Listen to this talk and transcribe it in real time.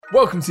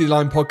Welcome to the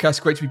Line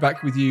Podcast. Great to be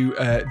back with you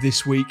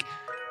this week.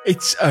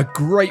 It's a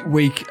great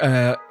week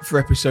for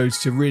episodes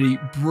to really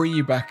bring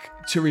you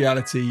back to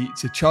reality,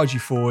 to charge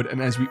you forward,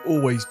 and as we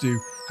always do,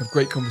 have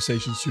great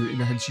conversations to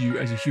enhance you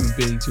as a human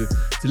being, to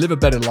live a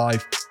better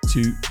life,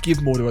 to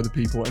give more to other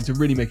people, and to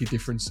really make a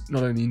difference,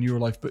 not only in your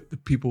life, but the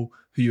people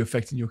who you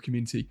affect in your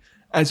community.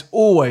 As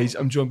always,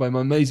 I'm joined by my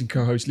amazing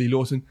co-host, Lee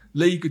Lawson.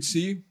 Lee, good to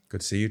see you.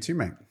 Good to see you too,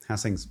 mate.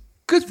 How's things?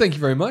 Good, thank you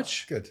very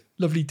much. Good.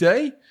 Lovely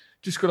day.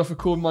 Just got off a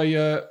call with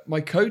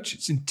my coach.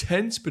 It's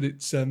intense, but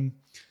it's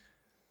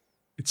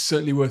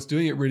certainly worth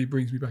doing. It really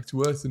brings me back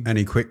to earth. And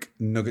any quick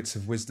nuggets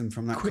of wisdom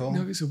from that call? Quick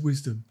nuggets of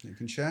wisdom that you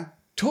can share?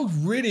 Talked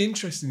really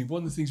interestingly.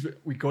 One of the things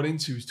we got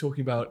into was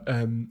talking about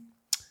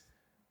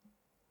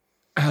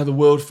how the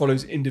world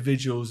follows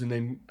individuals and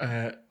then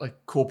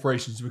like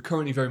corporations. We're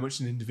currently very much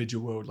in an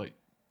individual world, like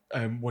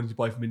wanting to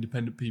buy from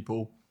independent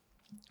people.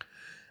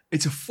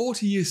 It's a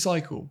 40-year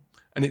cycle,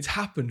 and it's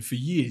happened for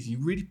years. You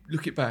really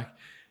look it back.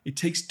 It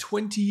takes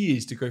 20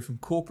 years to go from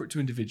corporate to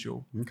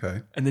individual.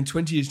 Okay. And then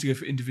 20 years to go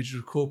from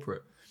individual to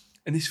corporate.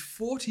 And this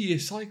 40-year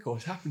cycle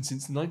has happened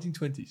since the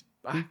 1920s,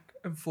 back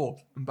and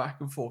forth and back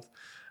and forth.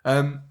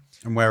 And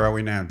where are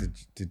we now?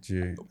 Did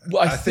you?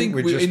 Well, I think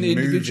we're just in the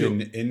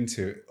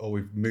individual.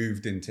 We've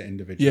moved into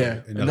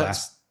individual in the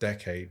last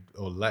decade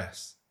or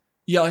less.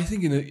 Yeah, I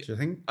think do you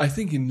think? I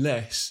think in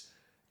less.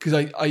 Because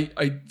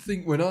I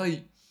think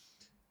when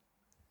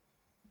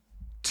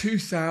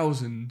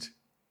 2000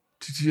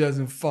 to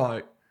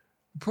 2005,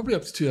 probably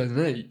up to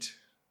 2008,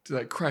 to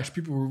that crash,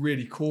 people were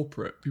really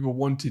corporate. People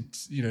wanted,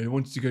 they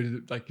wanted to go to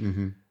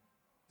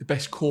the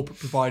best corporate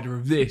provider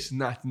of this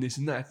and that and this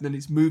and that. And then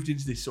it's moved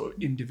into this sort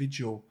of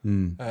individual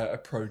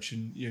approach,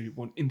 and you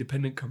want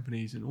independent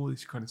companies and all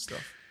this kind of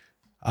stuff.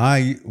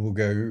 I will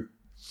go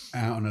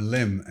out on a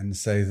limb and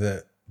say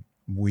that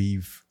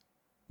we've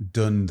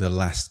done the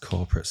last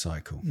corporate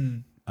cycle.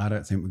 I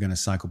don't think we're going to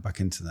cycle back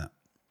into that.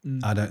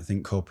 I don't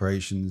think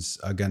corporations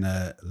are going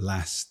to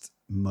last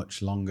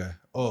much longer.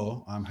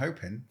 Or I'm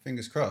hoping,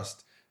 fingers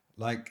crossed,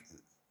 like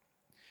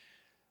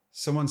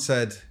someone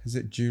said, is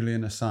it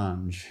Julian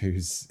Assange,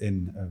 who's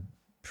in a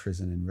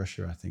prison in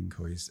Russia, I think,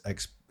 or he's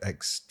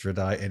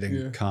extradited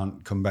and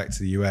can't come back to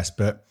the US.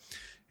 But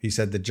he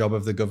said the job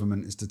of the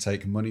government is to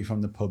take money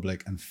from the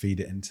public and feed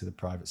it into the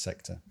private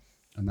sector.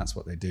 And that's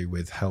what they do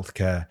with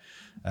healthcare,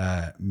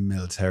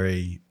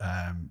 military,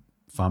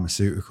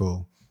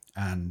 pharmaceutical,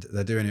 and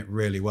they're doing it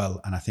really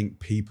well. And I think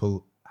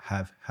people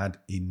have had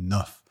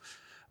enough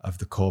of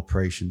the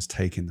corporations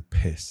taking the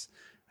piss.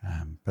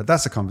 But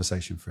that's a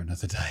conversation for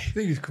another day. I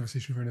think it's a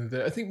conversation for another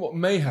day. I think what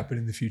may happen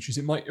in the future is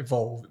it might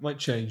evolve, it might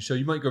change. So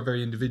you might go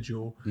very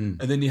individual, and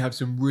then you have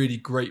some really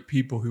great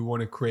people who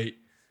want to create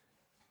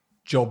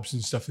jobs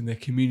and stuff in their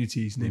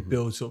communities, and they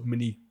build sort of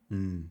mini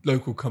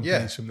local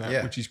companies from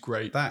that, which is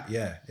great.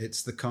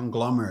 It's the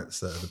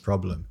conglomerates that are the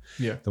problem.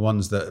 Yeah. The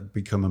ones that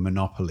become a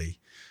monopoly,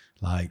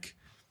 like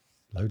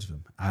loads of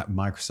them. At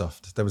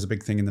Microsoft, there was a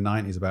big thing in the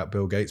 90s about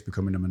Bill Gates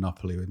becoming a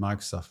monopoly with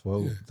Microsoft.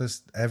 Well,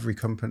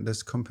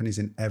 there's companies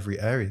in every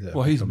area that.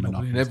 Well, he's a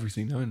monopoly in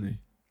everything, now, isn't he?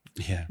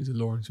 Yeah, he's a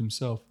Lawrence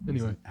himself.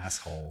 Anyway,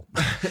 asshole.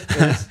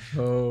 Anyway,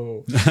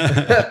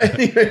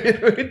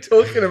 we're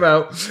talking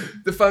about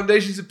the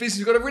foundations of business.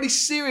 We've got a really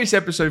serious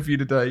episode for you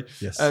today.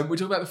 Yes, we're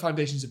talking about the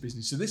foundations of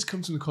business. So this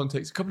comes from the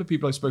context. A couple of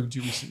people I've spoken to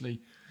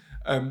recently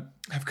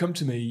have come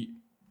to me.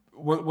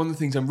 One of the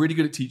things I'm really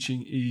good at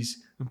teaching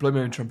is, and blow my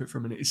own trumpet for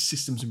a minute, is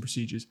systems and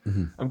procedures.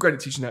 I'm great at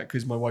teaching that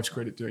because my wife's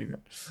great at doing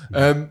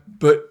that.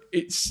 But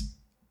there's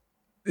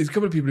a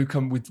couple of people who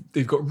come with,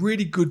 they've got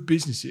really good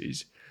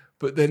businesses,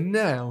 but they're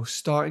now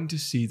starting to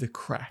see the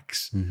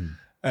cracks.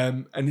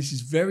 And this is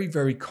very,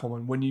 very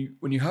common when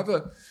you have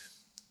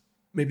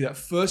maybe that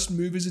first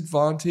mover's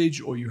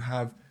advantage, or you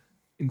have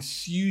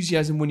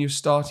enthusiasm when you're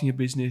starting a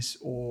business,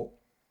 or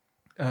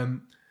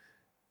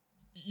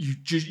you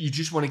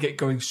just want to get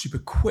going super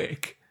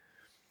quick.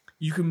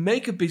 You can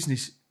make a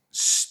business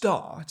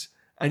start,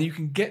 and you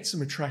can get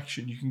some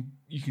attraction.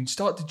 You can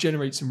start to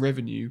generate some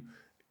revenue,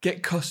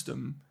 get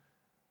custom,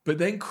 but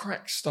then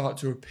cracks start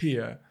to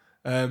appear.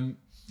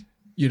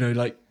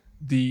 Like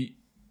the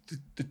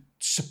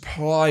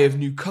supply of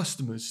new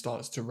customers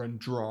starts to run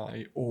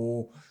dry,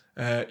 or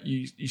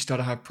you start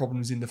to have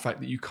problems in the fact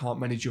that you can't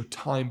manage your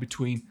time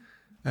between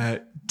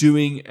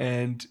doing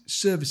and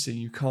servicing.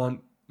 You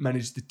can't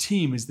manage the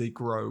team as they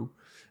grow,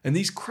 and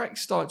these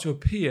cracks start to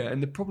appear.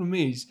 And the problem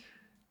is,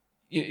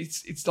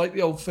 it's like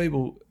the old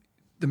fable,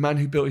 the man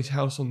who built his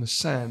house on the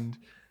sand,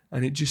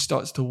 and it just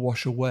starts to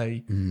wash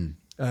away.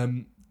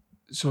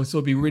 So I thought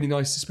it'd be really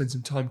nice to spend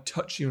some time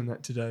touching on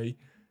that today,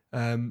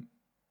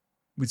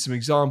 with some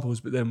examples,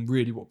 but then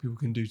really what people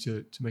can do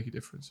to make a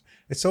difference.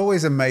 It's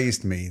always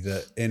amazed me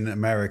that in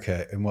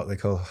America, in what they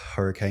call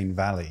Hurricane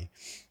Valley,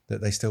 that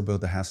they still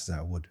build their houses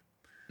out of wood.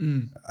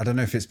 I don't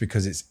know if it's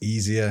because it's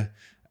easier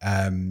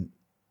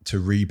to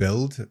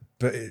rebuild,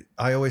 but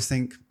I always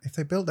think if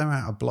they built them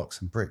out of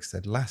blocks and bricks,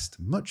 they'd last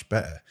much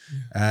better.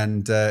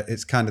 And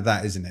it's kind of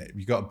that, isn't it?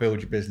 You've got to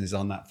build your business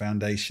on that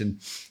foundation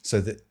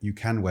so that you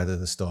can weather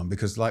the storm.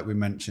 Because like we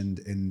mentioned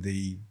in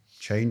the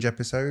change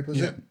episode, was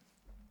Yeah. it?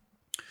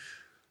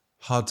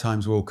 Hard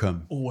times will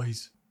come.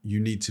 Always. You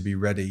need to be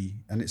ready.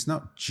 And it's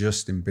not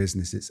just in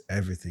business, it's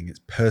everything. It's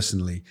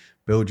personally.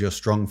 Build your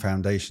strong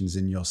foundations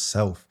in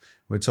yourself.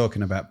 We're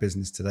talking about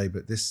business today,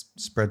 but this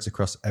spreads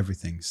across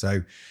everything.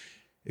 So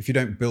if you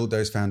don't build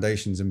those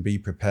foundations and be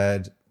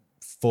prepared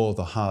for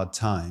the hard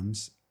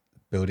times,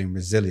 building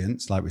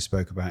resilience, like we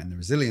spoke about in the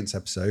resilience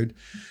episode,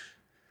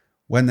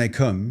 when they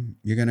come,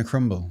 you're going to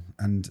crumble.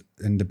 And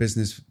in the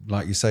business,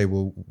 like you say,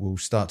 will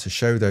start to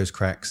show those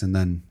cracks, and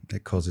then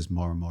it causes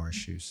more and more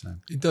issues. So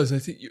It does. I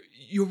think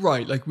you're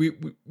right. Like we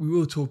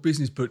will talk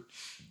business, but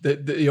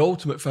the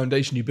ultimate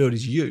foundation you build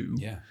is you.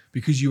 Yeah.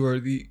 Because you are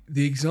the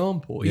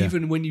example. Yeah.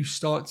 Even when you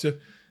start to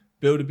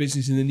build a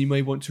business and then you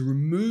may want to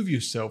remove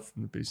yourself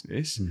from the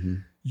business,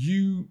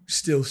 you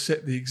still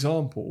set the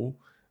example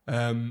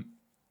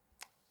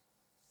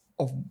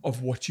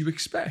of what you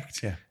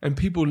expect. Yeah. And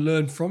people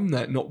learn from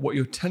that, not what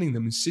you're telling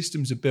them. And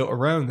systems are built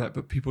around that,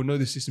 but people know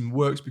the system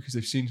works because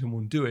they've seen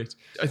someone do it.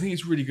 I think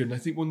it's really good. And I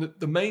think one of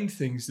the main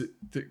things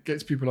that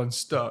gets people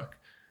unstuck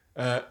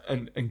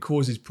and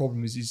causes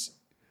problems is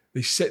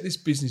they set this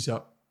business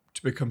up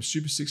to become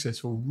super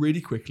successful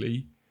really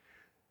quickly,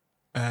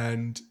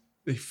 and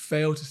they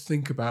fail to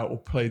think about or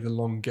play the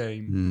long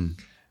game.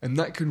 And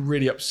that can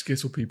really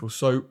upskittle people.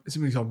 So as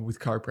an example with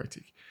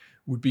chiropractic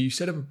would be you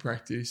set up a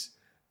practice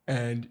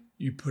and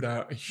you put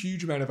out a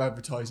huge amount of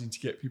advertising to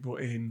get people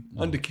in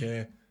under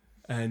care,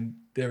 and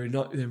they're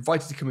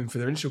invited to come in for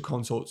their initial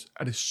consults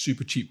at a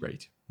super cheap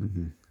rate.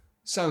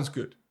 Sounds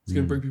good. It's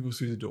going to bring people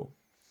through the door.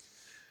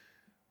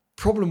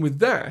 Problem with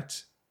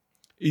that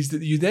is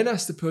that you then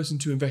ask the person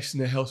to invest in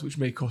their health, which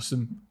may cost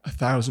them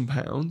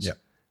 £1,000, Yep.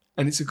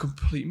 and it's a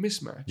complete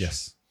mismatch.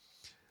 yes.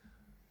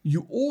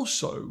 You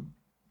also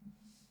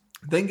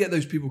then get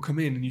those people come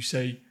in and you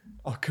say,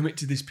 I'll commit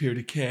to this period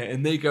of care,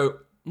 and they go,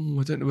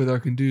 I don't know whether I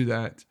can do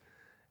that.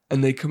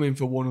 And they come in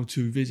for 1 or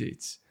 2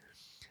 visits.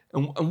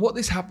 And what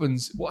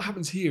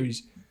happens here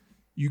is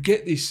you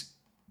get this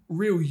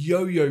real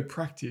yo-yo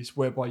practice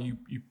whereby you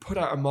put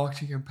out a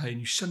marketing campaign,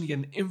 you suddenly get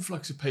an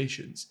influx of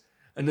patients,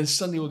 and then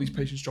suddenly all these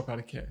patients drop out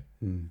of care.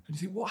 And you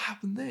think, what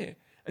happened there?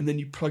 And then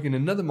you plug in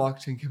another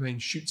marketing campaign,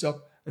 shoots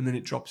up, and then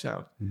it drops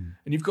out. And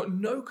you've got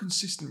no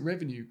consistent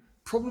revenue.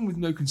 Problem with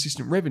no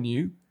consistent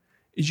revenue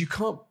is you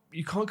can't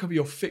cover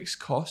your fixed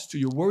costs, or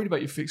you're worried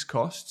about your fixed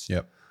costs.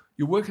 Yep.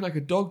 You're working like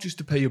a dog just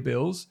to pay your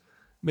bills.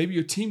 Maybe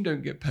your team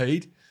don't get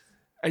paid.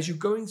 As you're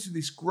going through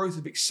this growth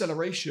of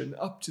acceleration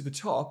up to the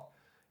top,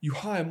 you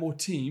hire more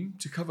team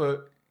to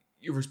cover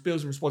your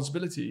bills and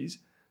responsibilities.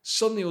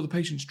 Suddenly all the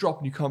patients drop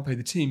and you can't pay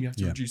the team. You have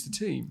to reduce the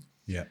team.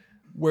 Yeah.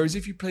 Whereas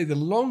if you play the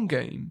long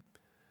game,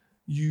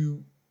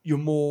 you're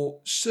more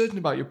certain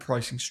about your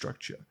pricing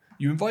structure.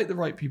 You invite the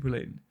right people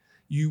in.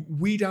 You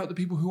weed out the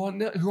people who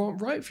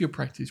aren't right for your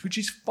practice, which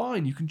is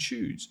fine. You can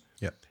choose.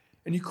 Yep.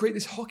 And you create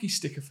this hockey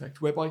stick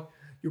effect whereby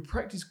your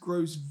practice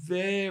grows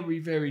very,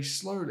 very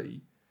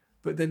slowly,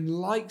 but then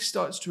like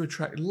starts to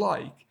attract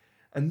like,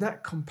 and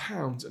that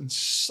compounds, and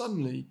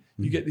suddenly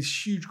you get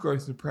this huge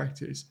growth in the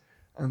practice.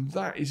 And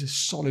that is a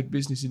solid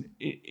business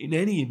in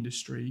any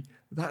industry.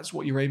 That's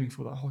what you're aiming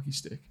for, that hockey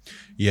stick.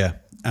 Yeah.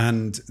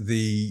 And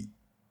the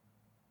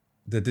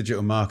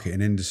digital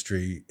marketing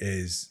industry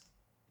is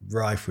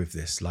rife with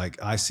this.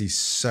 Like, I see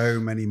so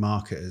many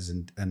marketers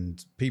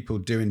and people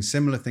doing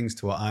similar things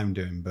to what I'm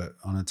doing, but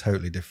on a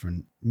totally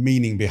different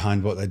meaning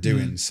behind what they're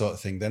doing, sort of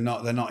thing. They're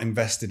not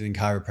invested in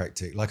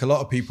chiropractic. Like, a lot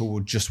of people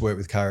will just work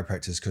with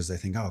chiropractors because they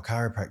think, oh,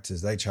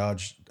 chiropractors, they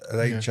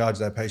charge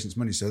their patients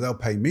money, so they'll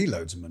pay me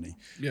loads of money.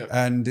 Yeah.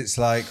 And it's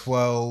like,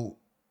 well,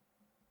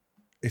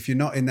 if you're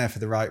not in there for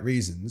the right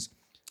reasons.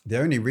 The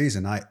only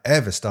reason I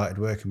ever started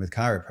working with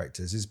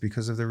chiropractors is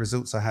because of the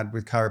results I had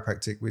with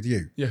chiropractic with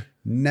you. Yeah.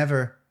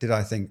 Never did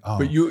I think, oh.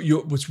 But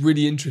you're what's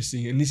really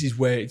interesting, and this is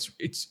where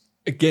it's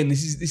again,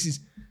 this is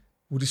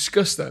we'll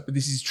discuss that, but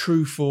this is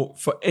true for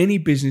any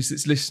business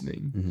that's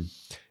listening,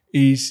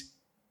 is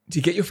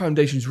to get your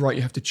foundations right,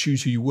 you have to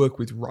choose who you work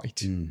with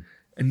right.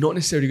 And not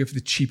necessarily go for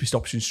the cheapest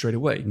option straight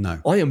away.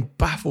 No. I am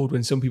baffled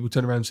when some people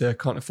turn around and say, I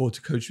can't afford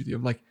to coach with you.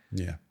 I'm like,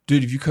 Yeah.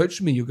 dude, if you coach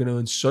with me, you're going to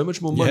earn so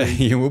much more money.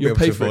 Yeah, you will be You'll able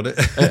pay to for afford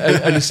it.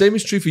 And the same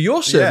is true for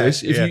your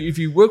service. If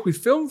you work with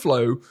Film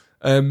Flow,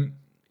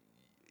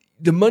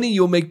 the money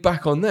you'll make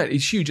back on that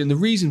is huge. And the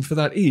reason for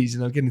that is,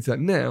 and I'll get into that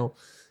now,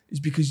 is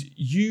because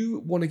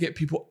you want to get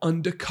people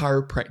under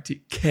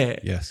chiropractic care.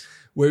 Yes.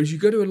 Whereas you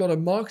go to a lot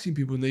of marketing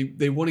people and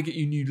they want to get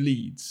you new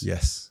leads.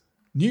 Yes.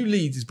 New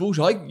leads is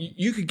bullshit.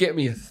 You could get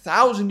me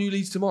 1,000 new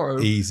leads tomorrow.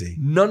 Easy.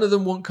 None of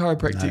them want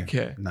chiropractic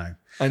care. No.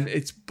 And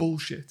it's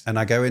bullshit. And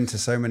I go into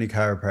so many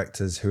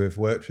chiropractors who have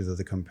worked with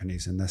other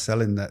companies, and they're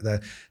selling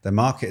they're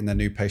marketing their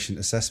new patient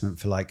assessment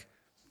for like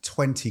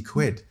 20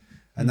 quid.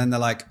 And then they're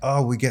like,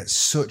 oh, we get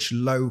such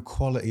low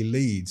quality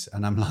leads.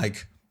 And I'm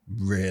like,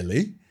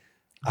 really?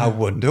 I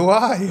wonder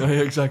why. Yeah,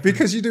 exactly.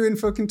 Because you're doing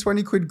fucking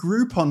 20 quid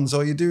Groupons,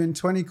 or you're doing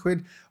 20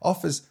 quid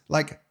offers,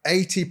 like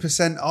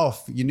 80%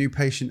 off your new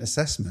patient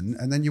assessment.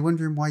 And then you're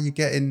wondering why you're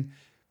getting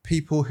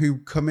people who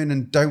come in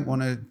and don't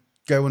want to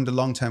go under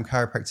long-term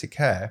chiropractic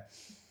care.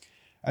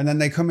 And then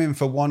they come in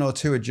for 1 or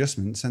 2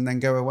 adjustments and then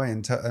go away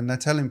and they're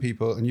telling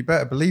people, and you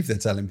better believe they're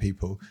telling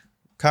people,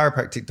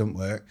 chiropractic don't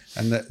work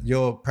and that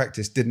your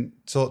practice didn't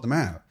sort them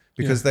out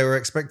because they were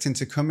expecting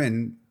to come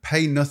in,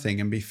 pay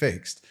nothing and be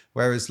fixed.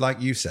 Whereas like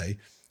you say,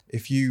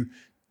 if you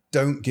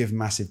don't give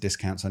massive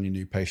discounts on your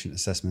new patient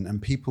assessment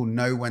and people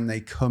know when they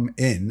come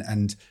in,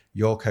 and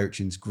your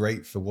coaching's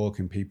great for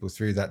walking people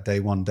through that day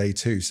 1, day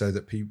 2 so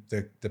that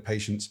the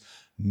patients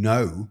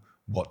know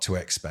what to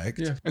expect.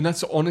 Yeah. And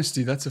that's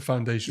honesty. That's a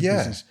foundation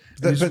business.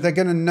 But they're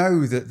going to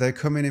know that they're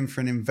coming in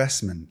for an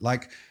investment.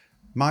 Like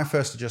my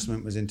first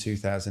adjustment was in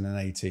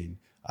 2018.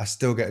 I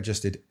still get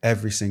adjusted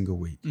every single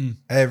week,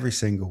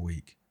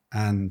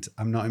 And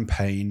I'm not in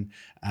pain.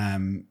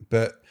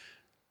 But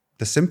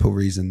the simple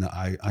reason that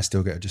I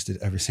still get adjusted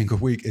every single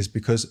week is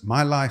because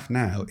my life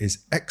now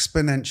is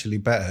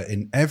exponentially better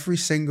in every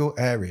single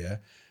area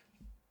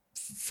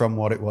from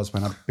what it was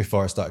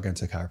before I started going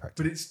to a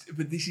chiropractor.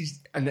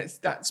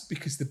 That's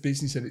because the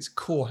business at its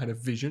core had a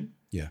vision,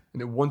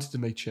 and it wanted to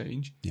make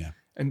change,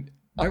 And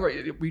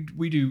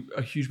we do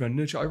a huge amount of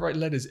nurture. I write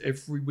letters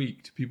every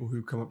week to people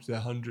who come up to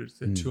their 100th,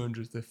 their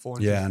 200th, their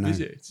 400th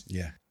visits.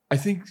 Yeah, I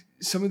think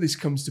some of this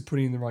comes to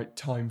putting in the right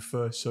time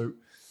first. So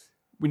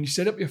when you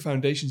set up your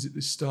foundations at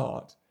the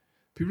start,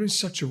 people are in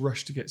such a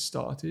rush to get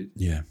started,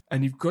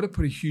 and you've got to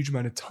put a huge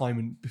amount of time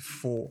in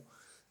before.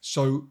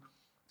 So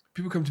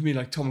people come to me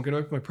like, Tom, I'm going to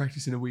open my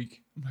practice in a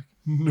week. I'm like,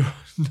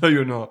 no,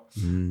 you're not.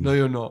 No,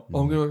 you're not.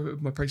 Oh, I'm going to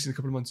open my practice in a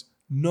couple of months.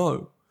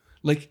 No.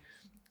 Like,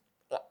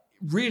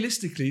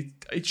 realistically,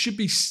 it should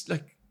be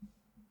like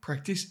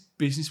practice,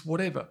 business,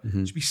 whatever.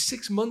 It should be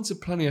 6 months of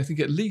planning, I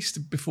think, at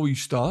least before you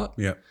start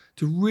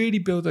to really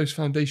build those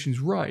foundations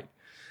right.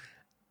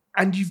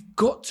 And you've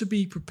got to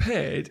be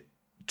prepared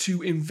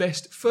to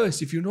invest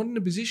first. If you're not in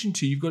a position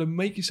to, you've got to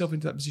make yourself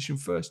into that position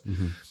first.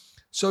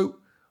 So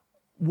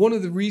one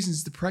of the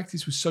reasons the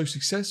practice was so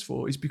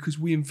successful is because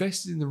we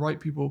invested in the right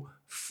people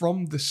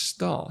from the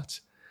start.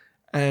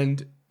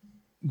 And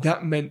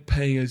that meant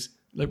paying us,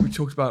 like we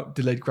talked about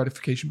delayed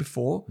gratification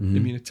before,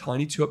 living in a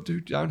tiny 2 up,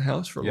 2 down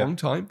house for a long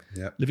time,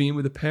 living in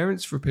with the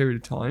parents for a period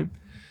of time,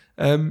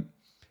 and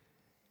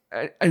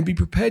be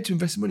prepared to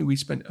invest the money. We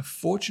spent a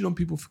fortune on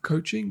people for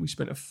coaching. We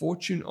spent a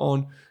fortune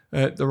on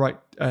the right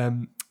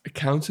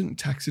accountant and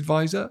tax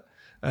advisor,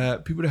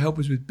 people to help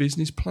us with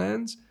business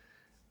plans.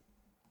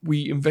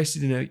 We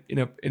invested in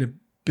a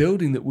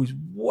building that was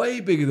way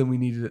bigger than we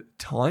needed at the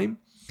time.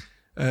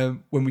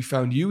 When we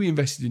found you, we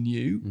invested in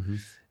you.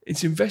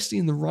 It's investing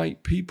in the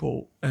right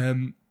people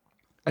and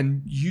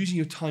using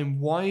your time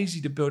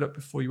wisely to build up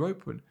before you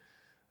open.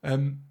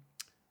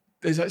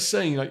 There's that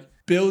saying, like,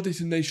 build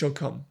it and they shall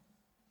come.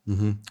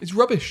 It's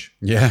rubbish.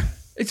 Yeah.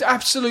 It's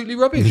absolutely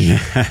rubbish.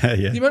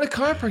 The amount of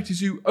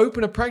chiropractors who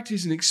open a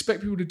practice and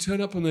expect people to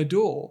turn up on their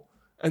door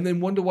and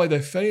then wonder why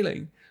they're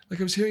failing. Like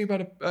I was hearing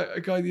about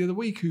a guy the other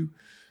week who,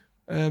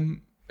 I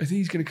think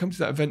he's going to come to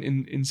that event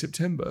in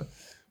September,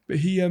 but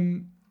he's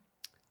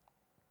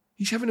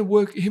having to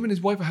work. Him and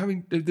his wife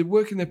they're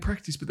working their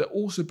practice, but they're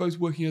also both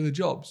working other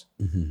jobs.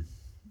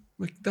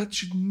 Like that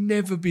should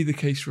never be the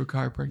case for a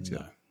chiropractor.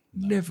 No.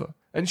 Never.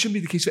 And it shouldn't be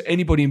the case for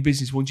anybody in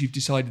business once you've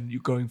decided that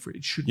you're going for it.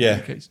 It shouldn't be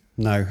the case.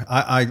 No,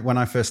 I when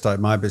I first started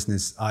my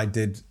business, I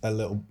did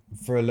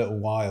for a little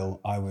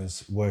while, I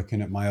was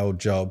working at my old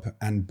job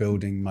and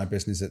building my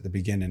business at the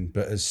beginning.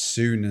 But as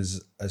soon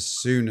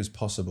as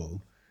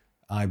possible,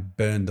 I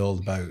burned all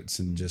the boats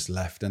and just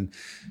left. And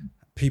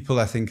people,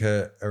 I think,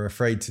 are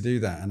afraid to do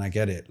that. And I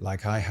get it.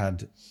 Like I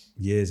had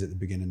years at the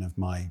beginning of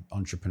my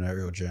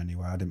entrepreneurial journey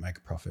where I didn't make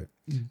a profit,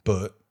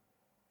 but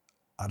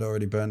I'd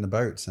already burned the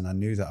boats and I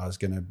knew that I was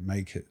going to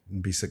make it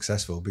and be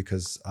successful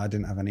because I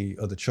didn't have any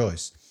other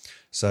choice.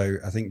 So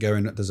I think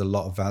there's a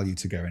lot of value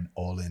to going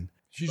all in.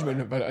 Huge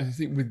amount, but I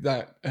think with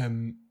that,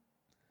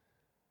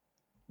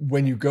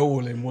 when you go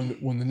all in, one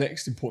of the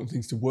next important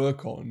things to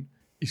work on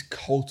is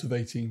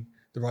cultivating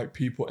the right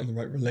people and the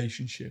right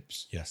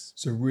relationships. Yes.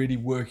 So really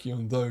working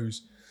on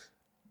those.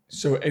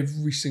 So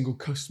every single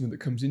customer that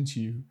comes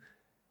into you,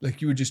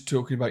 like you were just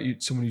talking about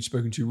someone you'd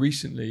spoken to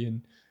recently,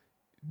 and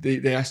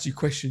they asked you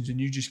questions and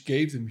you just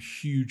gave them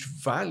huge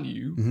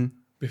value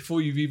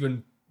before you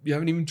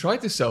haven't even tried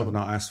to sell them.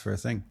 I've not asked for a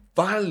thing.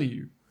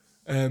 Value.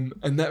 And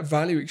that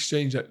value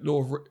exchange, that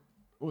law of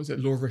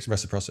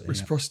reciprocity.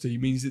 Reciprocity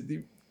means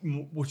that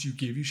what you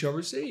give, you shall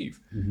receive.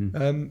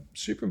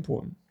 Super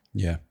important.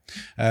 Yeah.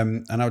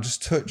 And I'll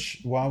just touch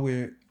while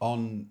we're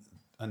on,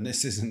 and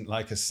this isn't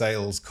like a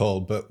sales call,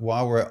 but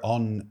while we're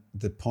on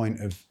the point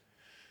of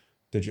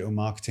digital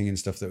marketing and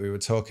stuff that we were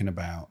talking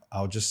about,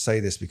 I'll just say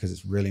this because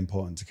it's really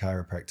important to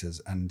chiropractors,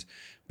 and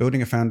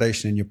building a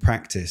foundation in your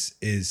practice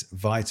is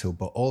vital,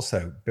 but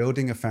also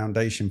building a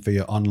foundation for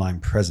your online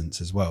presence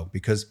as well,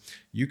 because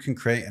you can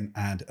create an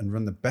ad and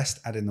run the best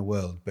ad in the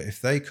world, but if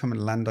they come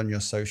and land on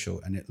your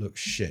social and it looks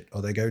shit,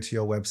 or they go to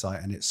your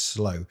website and it's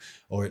slow,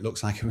 or it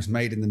looks like it was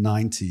made in the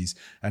 90s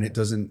and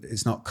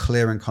it's not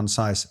clear and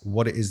concise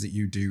what it is that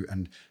you do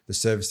and the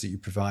service that you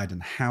provide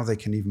and how they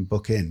can even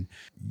book in,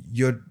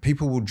 your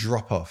people will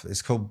drop off.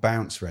 It's called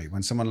bounce rate.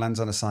 When someone lands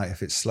on a site,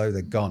 if it's slow,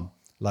 they're gone.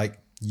 Like,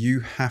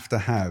 You have to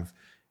have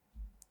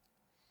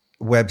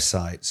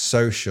website,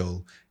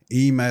 social,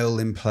 email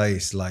in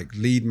place, like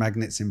lead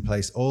magnets in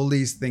place, all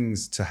these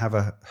things to have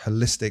a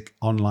holistic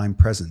online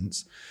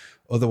presence.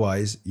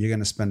 Otherwise, you're going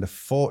to spend a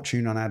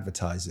fortune on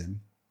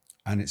advertising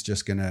and it's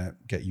just going to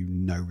get you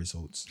no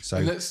results. So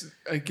and that's,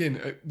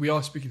 again, we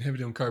are speaking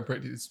heavily on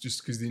chiropractic. It's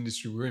just because of the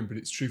industry we're in, but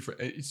it's true for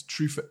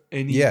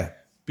any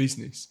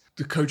business.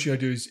 The coaching I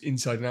do is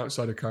inside and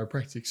outside of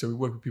chiropractic. So we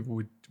work with people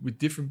with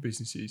different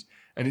businesses,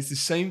 and it's the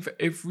same for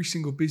every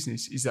single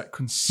business, is that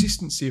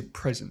consistency of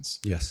presence.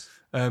 Yes.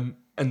 And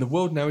the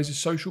world now is a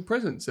social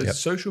presence. There's a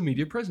social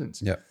media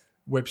presence. Yeah.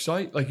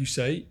 Website, like you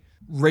say,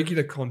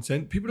 regular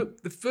content. People,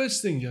 the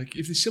first thing, like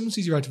if someone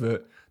sees your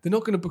advert, they're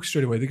not going to book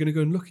straight away. They're going to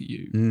go and look at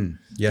you.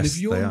 Yes, and if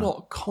you're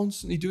not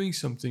constantly doing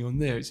something on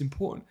there, it's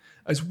important.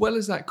 As well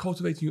as that,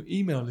 cultivating your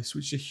email list,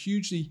 which is a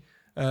hugely,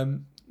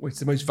 it's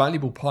the most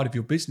valuable part of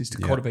your business, to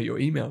cultivate your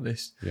email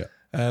list. Yeah.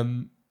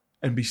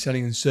 And be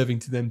selling and serving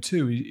to them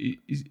too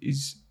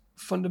is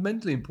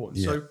fundamentally important.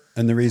 Yeah. So,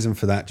 and the reason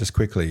for that, just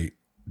quickly,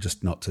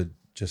 just not to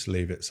just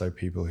leave it so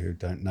people who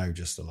don't know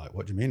just are like,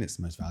 what do you mean it's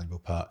the most valuable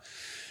part?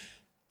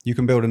 You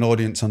can build an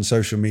audience on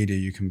social media.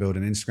 You can build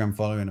an Instagram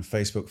following, a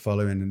Facebook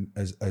following,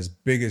 and as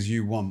big as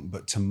you want.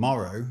 But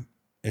tomorrow,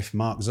 if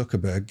Mark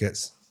Zuckerberg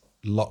gets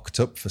locked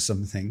up for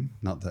something,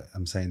 not that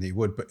I'm saying that he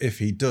would, but if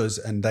he does,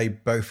 and they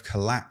both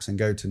collapse and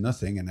go to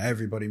nothing and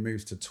everybody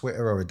moves to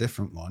Twitter or a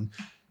different one,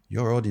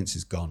 your audience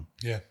is gone.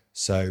 yeah.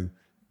 So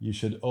you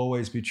should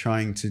always be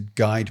trying to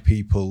guide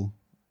people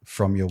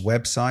from your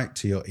website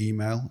to your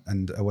email.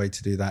 And a way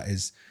to do that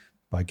is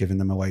by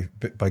giving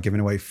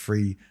away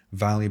free,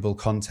 valuable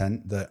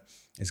content that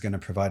is going to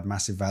provide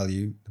massive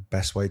value. The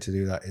best way to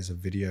do that is a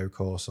video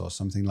course or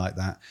something like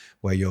that,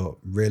 where you're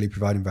really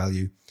providing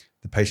value.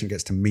 The patient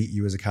gets to meet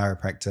you as a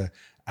chiropractor,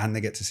 and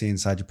they get to see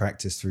inside your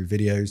practice through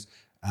videos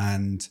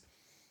and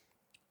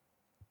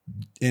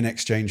in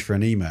exchange for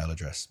an email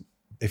address.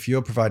 If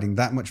you're providing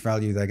that much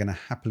value, they're going to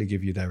happily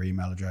give you their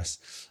email address,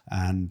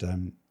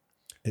 and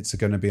it's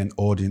going to be an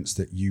audience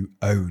that you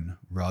own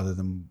rather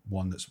than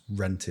one that's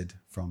rented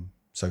from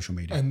social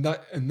media. And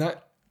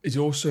that is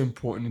also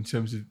important in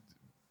terms of,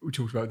 we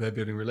talked about there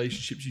building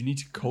relationships. You need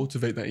to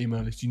cultivate that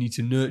email list. You need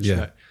to nurture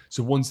that.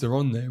 So once they're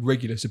on there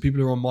regular, so people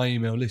who are on my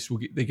email list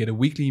they get a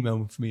weekly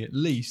email from me at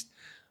least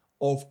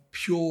of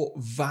pure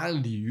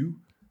value.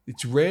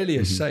 It's rarely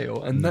a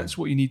sale, and that's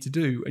what you need to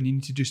do. And you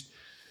need to just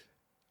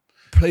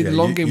play the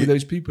long game with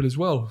those people as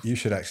well. You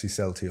should actually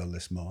sell to your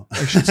list more.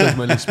 I should sell to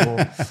my list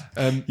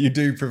more. You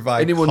do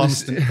provide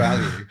constant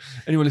value.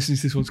 Anyone listening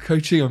to this one's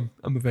coaching,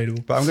 I'm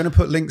available. But I'm going to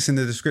put links in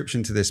the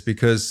description to this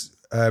because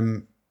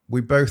we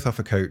both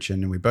offer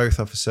coaching and we both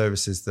offer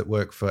services that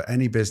work for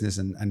any business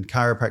and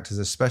chiropractors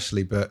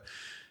especially. But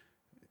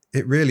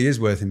it really is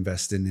worth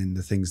investing in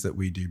the things that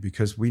we do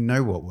because we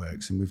know what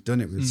works, and we've done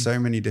it with so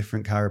many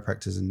different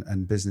chiropractors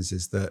and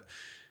businesses that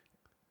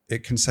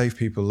it can save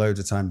people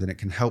loads of time and it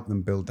can help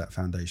them build that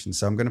foundation.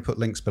 So I'm going to put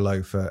links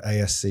below for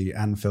ASC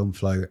and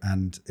FilmFlow.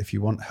 And if you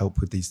want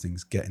help with these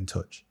things, get in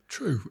touch.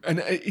 True.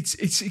 And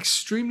it's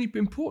extremely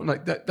important.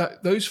 Like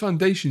that those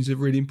foundations are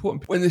really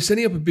important. When they're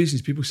setting up a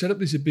business, people set up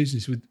this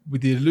business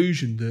with the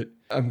illusion that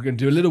I'm going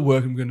to do a little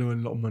work, I'm going to earn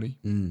a lot of money.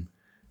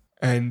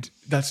 And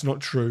that's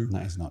not true.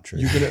 That is not true.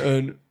 You're going to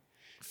earn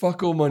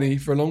fuck all money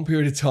for a long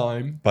period of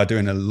time. By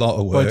doing a lot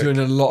of work.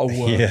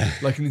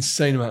 Like an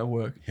insane amount of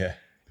work. Yeah.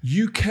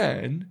 You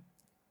can,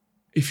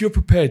 if you're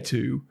prepared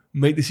to,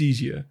 make this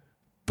easier,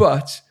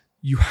 but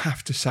you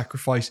have to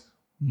sacrifice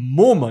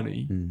more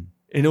money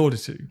in order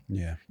to.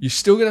 Yeah. You're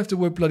still going to have to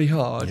work bloody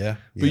hard,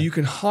 but you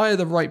can hire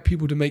the right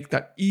people to make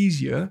that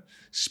easier,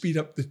 speed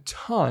up the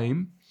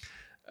time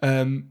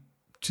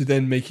to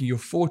then making your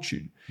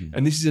fortune.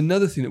 And this is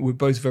another thing that we're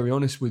both very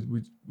honest with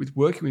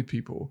working with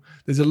people.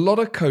 There's a lot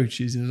of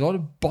coaches and a lot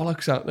of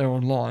bollocks out there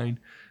online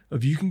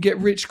of you can get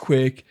rich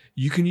quick,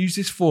 you can use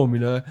this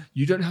formula,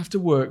 you don't have to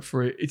work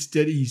for it, it's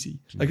dead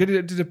easy. Like I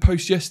did a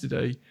post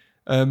yesterday,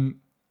 I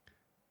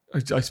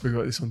spoke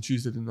about this on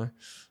Tuesday, didn't I?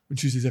 On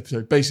Tuesday's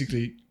episode.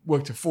 Basically,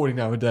 worked a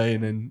 14-hour day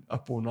and then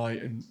up all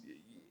night. And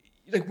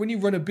like when you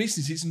run a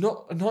business, it's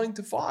not a 9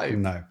 to 5.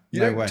 No, you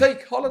no don't way.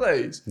 take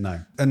holidays.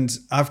 No. And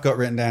I've got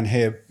written down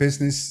here,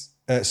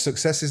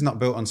 success is not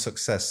built on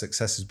success.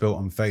 Success is built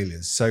on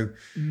failures. So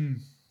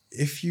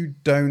if you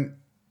don't,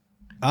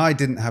 I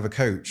didn't have a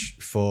coach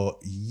for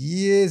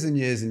years and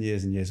years and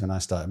years and years when I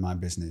started my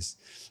business.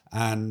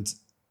 And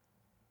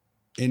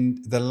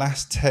in the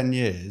last 10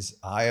 years,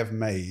 I have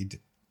made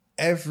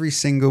every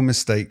single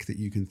mistake that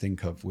you can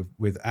think of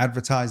with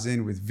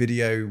advertising, with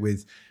video,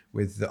 with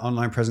the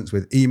online presence,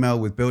 with email,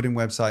 with building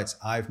websites.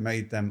 I've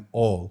made them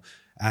all.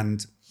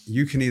 And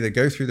you can either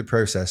go through the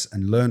process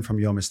and learn from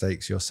your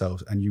mistakes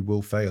yourself and you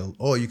will fail,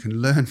 or you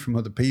can learn from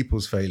other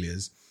people's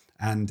failures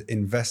and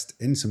invest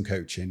in some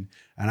coaching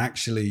and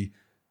actually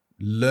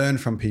learn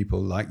from people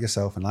like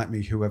yourself and like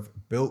me who have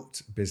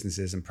built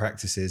businesses and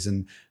practices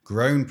and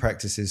grown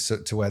practices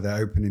to where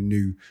they're opening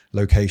new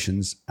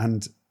locations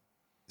and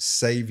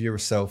save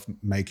yourself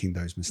making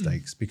those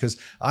mistakes, because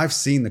I've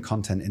seen the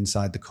content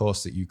inside the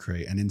course that you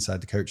create and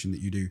inside the coaching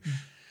that you do.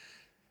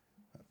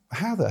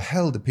 How the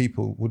hell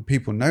would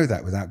people know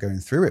that without going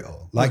through it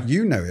all? Like,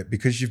 you know it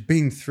because you've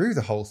been through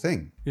the whole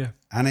thing. Yeah.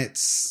 And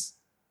it's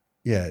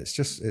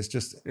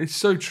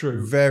so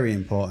true. Very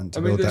important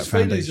to build that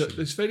foundation.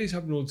 There's failures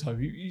happen all the time.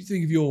 If you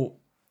think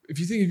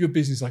of your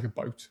business like a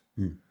boat,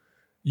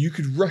 you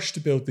could rush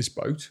to build this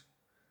boat,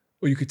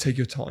 or you could take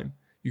your time.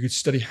 You could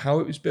study how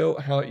it was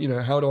built, how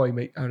do I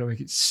make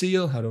it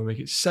sail, how do I make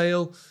it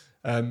sail,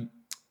 and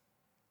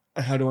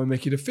how do I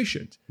make it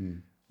efficient?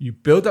 You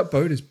build that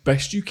boat as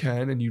best you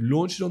can, and you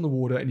launch it on the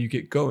water, and you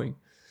get going.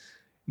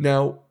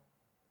 Now,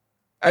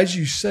 as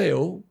you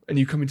sail and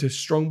you come into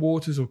strong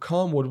waters or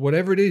calm water,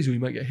 whatever it is, or you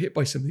might get hit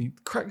by something,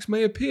 cracks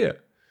may appear.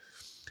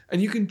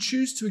 And you can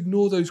choose to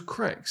ignore those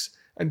cracks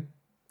and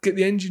get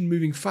the engine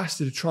moving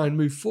faster to try and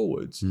move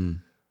forwards.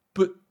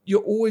 But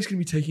you're always going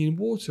to be taking in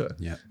water.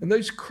 Yeah. And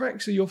those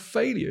cracks are your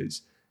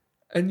failures.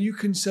 And you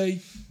can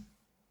say,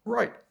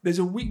 right, there's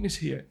a weakness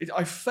here.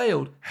 I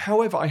failed.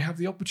 However, I have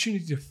the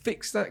opportunity to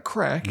fix that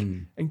crack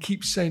and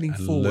keep sailing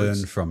forward.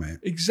 Learn from it.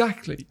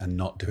 Exactly. And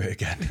not do it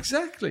again.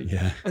 Exactly.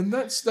 Yeah. And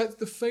that's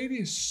the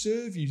failures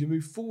serve you to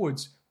move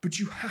forwards, but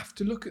you have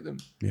to look at them.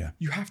 Yeah.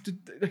 You have to.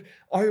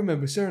 I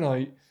remember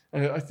Sarah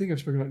and I think I've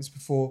spoken about this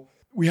before.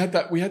 We had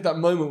that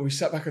moment where we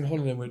sat back on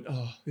holiday and went,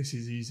 "Oh, this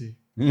is easy."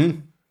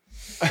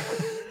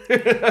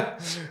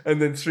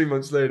 And then 3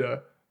 months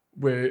later,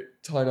 we're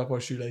tying up our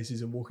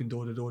shoelaces and walking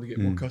door to door to get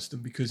more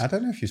custom, because I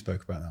don't know if you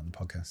spoke about that on the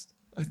podcast.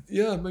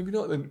 Yeah, maybe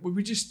not. Then we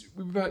were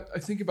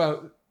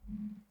about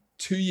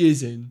 2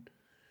 years in,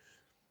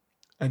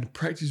 and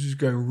practice was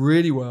going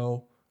really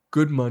well.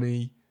 Good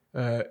money,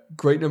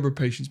 great number of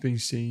patients being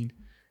seen,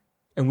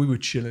 and we were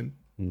chilling.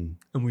 And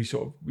we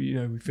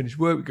we finish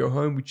work, we go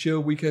home, we chill.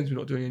 Weekends, we're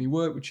not doing any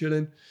work, we're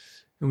chilling.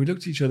 And we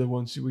looked at each other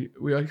once. I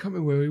can't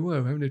remember where we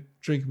were. We're having a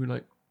drink, and we're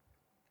like,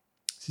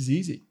 "This is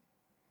easy.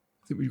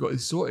 I think we've got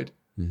this sorted."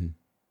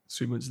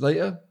 3 months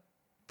later,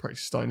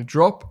 practice is starting to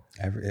drop.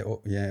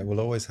 It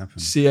will always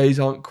happen. CAs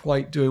aren't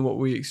quite doing what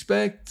we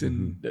expect,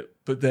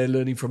 but they're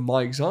learning from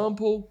my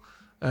example.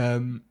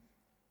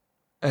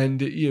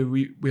 And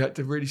we had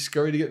to really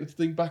scurry to get the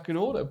thing back in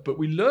order, but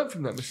we learned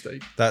from that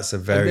mistake. That's a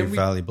very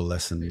valuable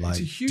lesson.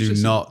 Like, do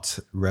not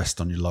rest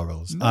on your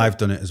laurels. No. I've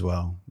done it as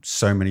well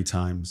so many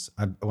times.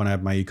 When I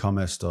had my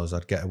e-commerce stores,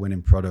 I'd get a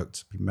winning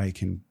product, be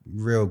making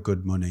real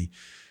good money,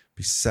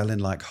 be selling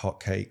like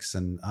hotcakes,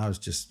 and I was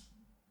just,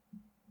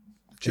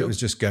 it was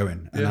just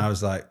going, and I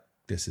was like,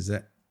 "This is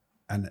it,"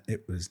 and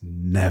it was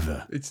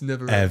never. It's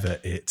never ever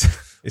it.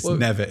 It's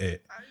never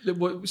it.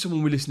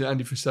 Someone we listen to,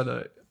 Andy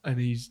Frisella, and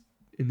he's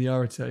in the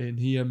Arete, and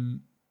he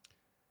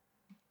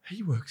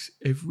works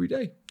every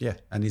day. Yeah,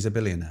 and he's a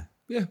billionaire.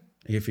 Yeah.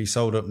 If he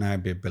sold up now,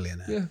 he'd be a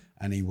billionaire. Yeah.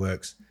 And he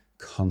works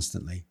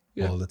constantly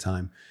all the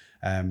time.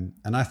 And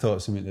I thought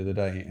of something the other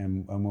day,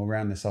 and we'll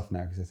round this off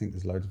now because I think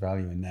there's loads of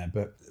value in there.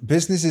 But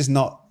business is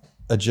not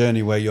a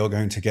journey where you're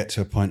going to get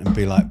to a point and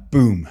be like,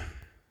 boom,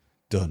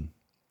 done.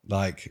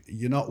 Like,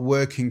 you're not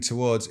working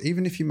towards,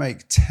 even if you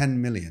make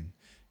 10 million,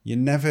 you're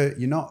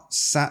not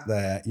sat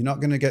there. You're not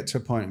going to get to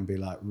a point and be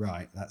like,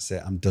 right, that's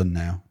it. I'm done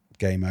now.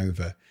 Game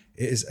over.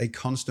 It is a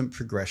constant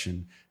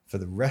progression for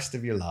the rest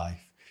of your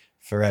life,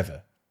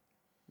 forever.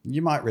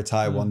 You might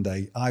retire one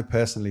day. I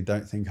personally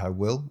don't think I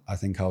will. I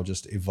think I'll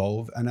just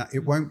evolve, and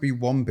it won't be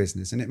one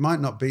business. And it might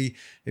not be,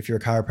 if you're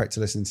a chiropractor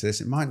listening to this,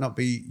 it might not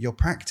be your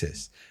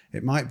practice.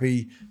 It might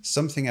be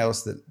something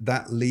else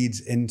that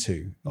leads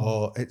into,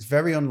 or it's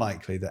very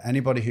unlikely that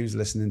anybody who's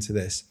listening to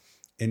this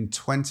in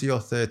 20 or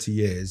 30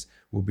 years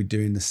will be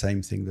doing the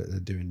same thing that they're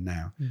doing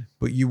now.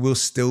 But you will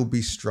still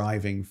be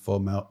striving for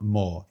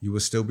more. You will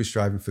still be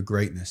striving for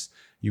greatness.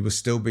 You will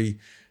still be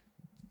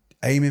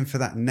aiming for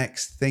that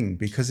next thing,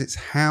 because it's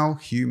how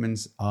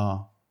humans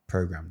are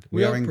programmed.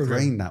 We are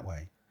ingrained that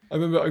way. I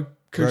remember I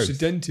coached a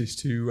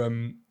dentist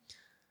who,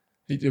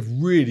 he's a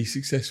really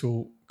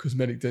successful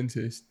cosmetic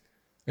dentist,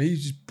 and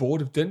he's just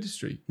bored of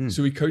dentistry.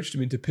 So we coached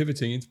him into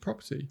pivoting into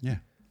property. Yeah.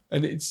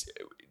 And it's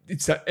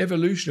that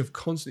evolution of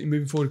constantly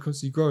moving forward,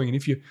 constantly growing. And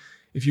if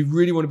you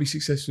really want to be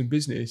successful in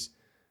business,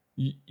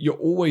 you're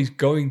always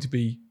going to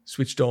be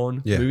switched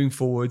on, moving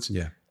forwards.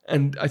 Yeah.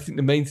 And I think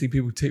the main thing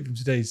people take from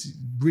today is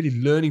really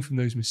learning from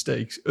those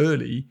mistakes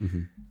early,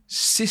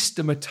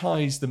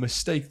 systematize the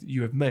mistake that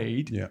you have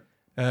made. Yeah.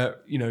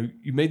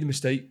 You made the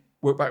mistake,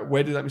 work back,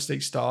 where did that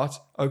mistake start?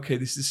 Okay,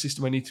 this is the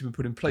system I need to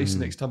put in place. The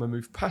next time I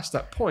move past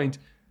that point,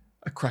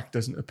 a crack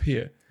doesn't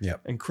appear. Yeah.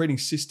 And creating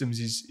systems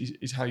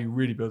is how you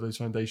really build those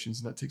foundations,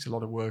 and that takes a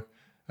lot of work.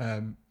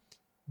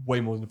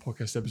 Way more than a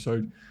podcast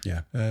episode.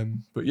 Yeah.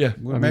 But yeah,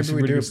 well, maybe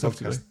we do a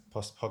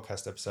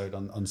podcast episode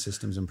on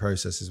systems and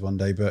processes one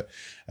day. But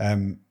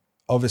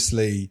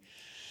obviously,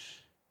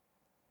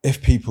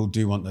 if people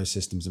do want those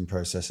systems and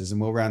processes,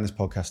 and we'll round this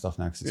podcast off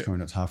now because it's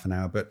coming up to half an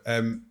hour, but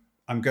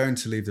I'm going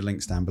to leave the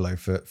links down below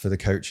for the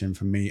coaching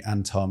from me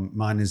and Tom.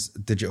 Mine is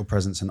digital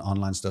presence and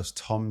online stuff.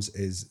 Tom's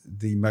is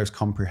the most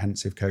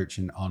comprehensive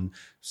coaching on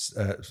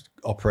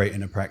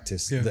operating a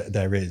practice that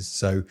there is.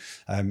 So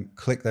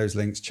click those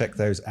links, check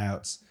those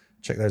out,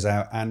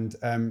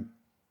 and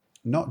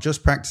not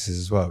just practices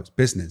as well. It's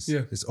business.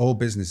 Yeah. It's all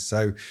business.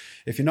 So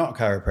if you're not a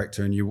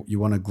chiropractor and you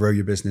want to grow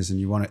your business and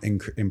you want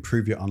to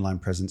improve your online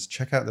presence,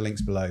 check out the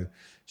links below.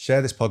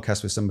 Share this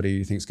podcast with somebody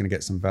you think is going to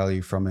get some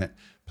value from it.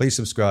 Please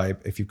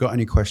subscribe. If you've got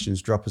any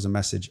questions, drop us a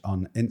message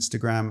on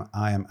Instagram.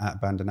 I am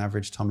at Band and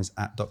Average. Tom is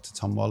at Dr.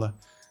 Tom Waller.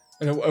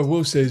 And I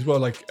will say as well,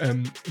 like,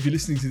 if you're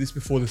listening to this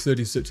before the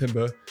 30th of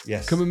September,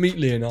 come and meet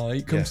Lee and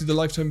I. Come to the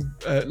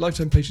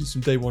Lifetime Patients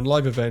from Day One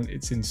live event.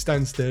 It's in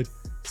Stansted,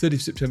 30th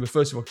of September,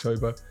 1st of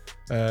October.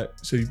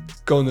 So you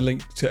go on the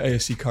link to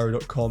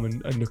ascchiro.com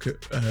and look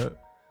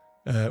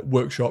at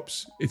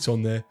workshops. It's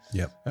on there.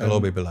 Yep, it'll all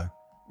be below.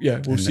 Yeah,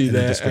 we'll see you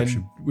there.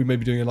 And we may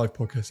be doing a live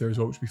podcast there as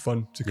well, which would be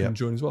fun to come and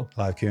join as well.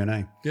 Live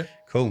Q&A. Yeah.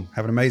 Cool.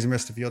 Have an amazing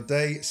rest of your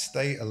day.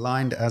 Stay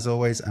aligned as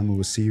always, and we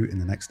will see you in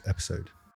the next episode.